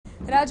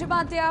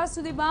રાજ્યમાં અત્યાર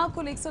સુધીમાં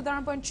કુલ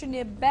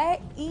 103.02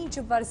 ઇંચ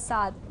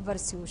વરસાદ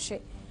વરસ્યો છે।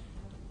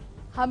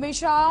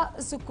 હંમેશા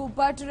સૂકું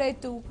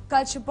રહેતું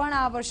કચ્છ પણ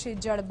આ વર્ષે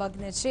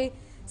જળમગ્ન છે।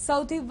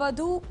 સૌથી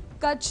વધુ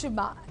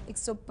કચ્છમાં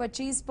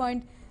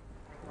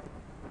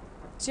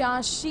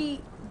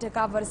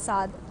 125.85%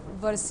 વરસાદ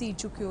વરસી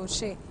ચૂક્યો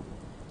છે।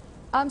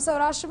 આમ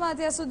સૌરાષ્ટ્રમાં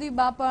અત્યાર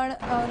સુધીમાં પણ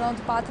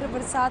નોંધપાત્ર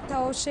વરસાદ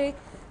થયો છે।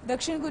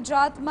 દક્ષિણ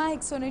ગુજરાતમાં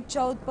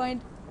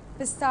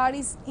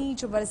 114.45 ઇંચ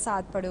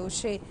વરસાદ પડ્યો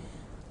છે।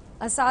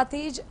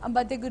 સાથે જ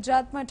મધ્ય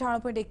ગુજરાતમાં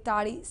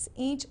 98.41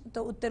 ઇંચ તો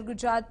ઉત્તર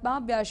ગુજરાતમાં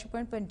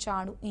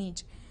 82.95 ઇંચ,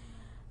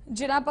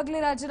 જેના પગલે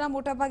રાજ્યના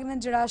મોટાભાગના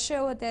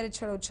જળાશયો અત્યારે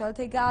છલોછલ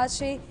થઈ ગયા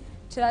છે।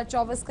 છેલ્લા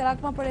 24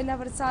 કલાકમાં પડેલા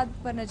વરસાદ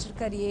પર નજર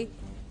કરીએ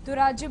તો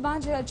રાજ્યમાં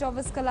છેલ્લા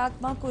 24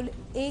 કલાકમાં કુલ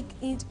 1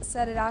 ઇંચ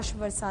સરેરાશ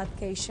વરસાદ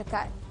કહી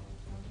શકાય।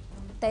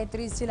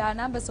 33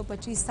 જિલ્લાના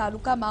 225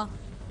 તાલુકામાં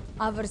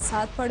આ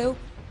વરસાદ પડ્યો।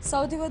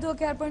 સૌથી વધુ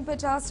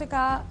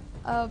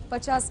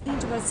 11.50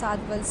 ઇંચ વરસાદ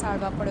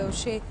વલસાડમાં પડ્યો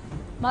છે।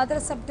 માત્ર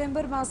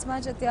સપ્ટેમ્બર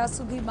માસમાં જ અત્યાર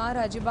સુધીમાં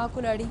રાજ્યમાં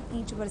કુલ 2.5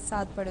 ઇંચ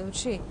વરસાદ પડ્યો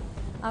છે।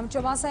 આમ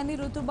ચોમાસાની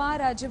ઋતુમાં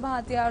રાજ્યમાં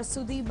અત્યાર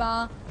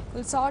સુધીમાં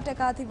કુલ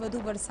 100%થી વધુ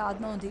વરસાદ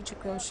નોંધી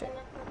ચૂક્યો છે।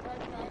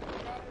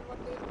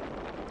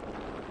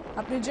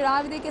 આપણે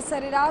જણાવી દઈએ કે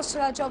સરેરાશ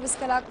છેલ્લા 24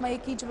 કલાકમાં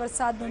 1 ઇંચ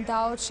વરસાદ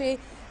નોંધાયો છે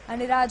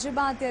અને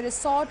રાજ્યમાં અત્યારે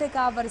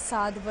 100%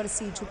 વરસાદ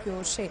વરસી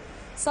ચૂક્યો છે।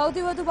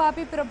 સૌથી વધુ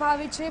વાપી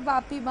પ્રભાવિત છે।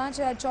 વાપીમાં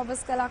છેલ્લા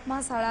 24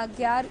 કલાકમાં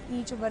 11.5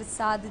 ઇંચ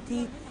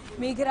વરસાદથી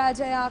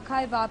મેઘરાજાએ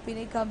આખાય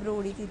વાપીને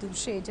ગમરોળી દીધું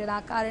છે,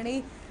 જેના કારણે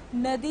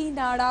નદી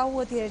નાળાઓ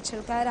અત્યારે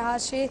છલકાઈ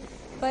રહ્યા છે।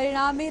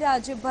 પરિણામે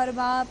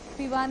રાજ્યભરમાં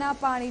પીવાના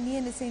પાણીની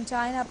અને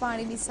સિંચાઈના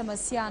પાણીની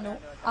સમસ્યાનો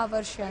આ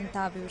વર્ષે અંત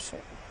આવ્યો છે।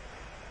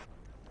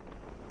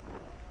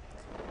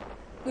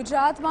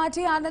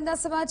 ગુજરાતમાંથી આનંદના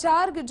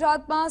સમાચાર।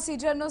 ગુજરાતમાં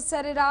સિઝનનો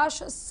સરેરાશ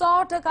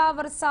 100%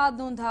 વરસાદ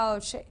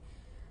નોંધાયો છે।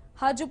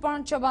 હજુ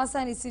પણ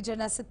ચોમાસાની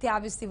સિઝનના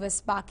 27 દિવસ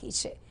બાકી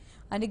છે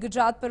અને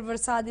ગુજરાત પર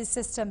વરસાદી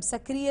સિસ્ટમ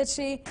સક્રિય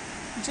છે,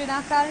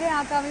 જેના કારણે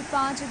આગામી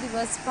 5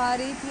 દિવસ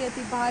ભારેથી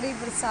અતિભારે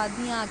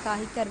વરસાદની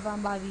આગાહી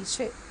કરવામાં આવી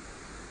છે।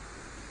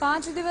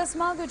 5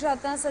 દિવસમાં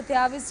ગુજરાતના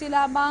 27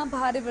 જિલ્લામાં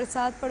ભારે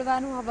વરસાદ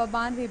પડવાનું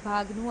હવામાન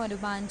વિભાગનું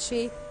અનુમાન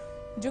છે।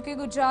 જો કે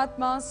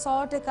ગુજરાતમાં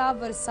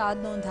 100% વરસાદ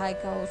નોંધાઈ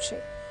ગયો છે।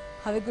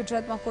 હવે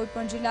ગુજરાતમાં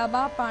કોઈપણ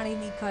જિલ્લામાં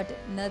પાણીની ઘટ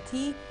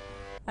નથી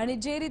અને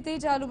જે રીતે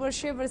ચાલુ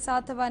વર્ષે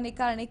વરસાદ થવાને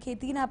કારણે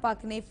ખેતીના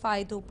પાકને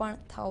ફાયદો પણ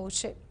થયો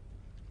છે।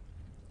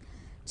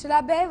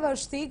 છેલ્લા 2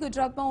 વર્ષથી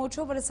ગુજરાતમાં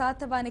ઓછો વરસાદ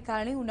થવાને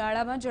કારણે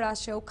ઉનાળામાં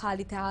જળાશયો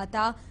ખાલી થયા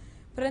હતા,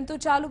 પરંતુ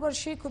ચાલુ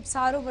વર્ષે ખૂબ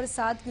સારો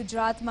વરસાદ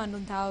ગુજરાતમાં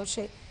નોંધાયો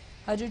છે।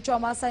 હજુ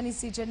ચોમાસાની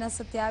સિઝનના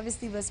 27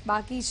 દિવસ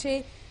બાકી છે।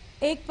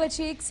 એક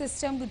પછી એક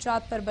સિસ્ટમ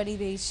ગુજરાત પર બની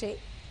રહી છે।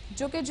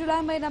 જો કે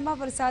જુલાઈ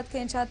મહિનામાં વરસાદ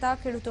ખેંચાતા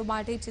ખેડૂતો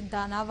માટે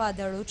ચિંતાના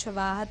વાદળો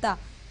છવાયા હતા,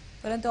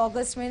 પરંતુ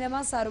ઓગસ્ટ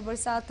મહિનામાં સારો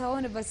વરસાદ થયો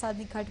અને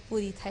વરસાદની ઘટ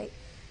પૂરી થઈ।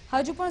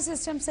 હજુ પણ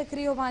સિસ્ટમ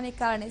સક્રિય હોવાને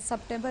કારણે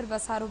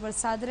સપ્ટેમ્બરમાં સારો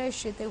વરસાદ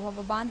રહેશે તેવું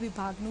હવામાન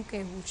વિભાગનું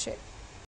કહેવું છે।